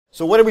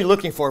So what are we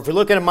looking for? If we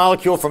look at a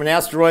molecule from an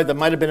asteroid that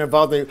might have been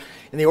involved in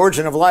the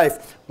origin of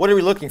life, what are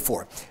we looking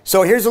for?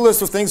 So here's a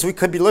list of things we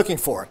could be looking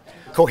for.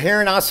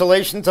 Coherent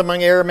oscillations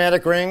among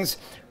aromatic rings,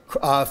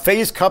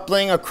 phase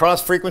coupling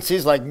across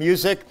frequencies like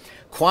music,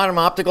 quantum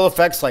optical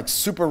effects like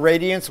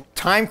superradiance,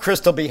 time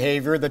crystal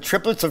behavior. The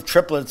triplets of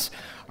triplets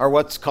are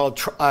what's called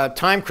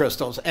time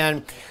crystals.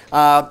 And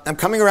I'm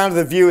coming around to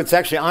the view, it's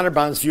actually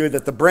Honorbaum's view,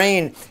 that the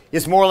brain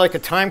is more like a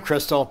time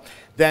crystal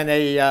than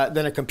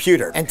a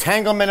computer.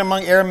 Entanglement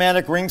among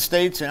aromatic ring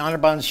states, and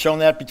Honorbaum's shown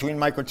that between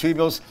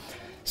microtubules.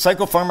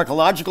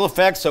 Psychopharmacological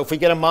effects, so if we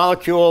get a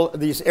molecule,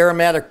 these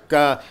aromatic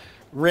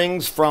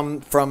rings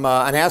from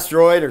an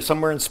asteroid or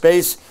somewhere in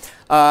space,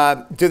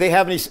 do they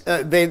have any,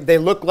 they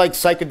look like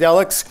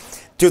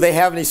psychedelics, do they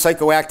have any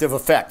psychoactive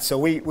effects? So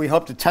we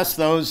hope to test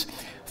those,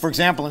 for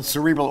example, in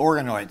cerebral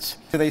organoids.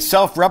 Do they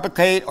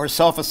self-replicate or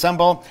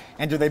self-assemble,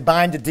 and do they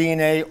bind to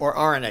DNA or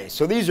RNA?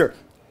 So these are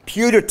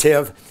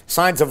putative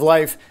signs of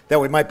life that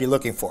we might be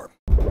looking for.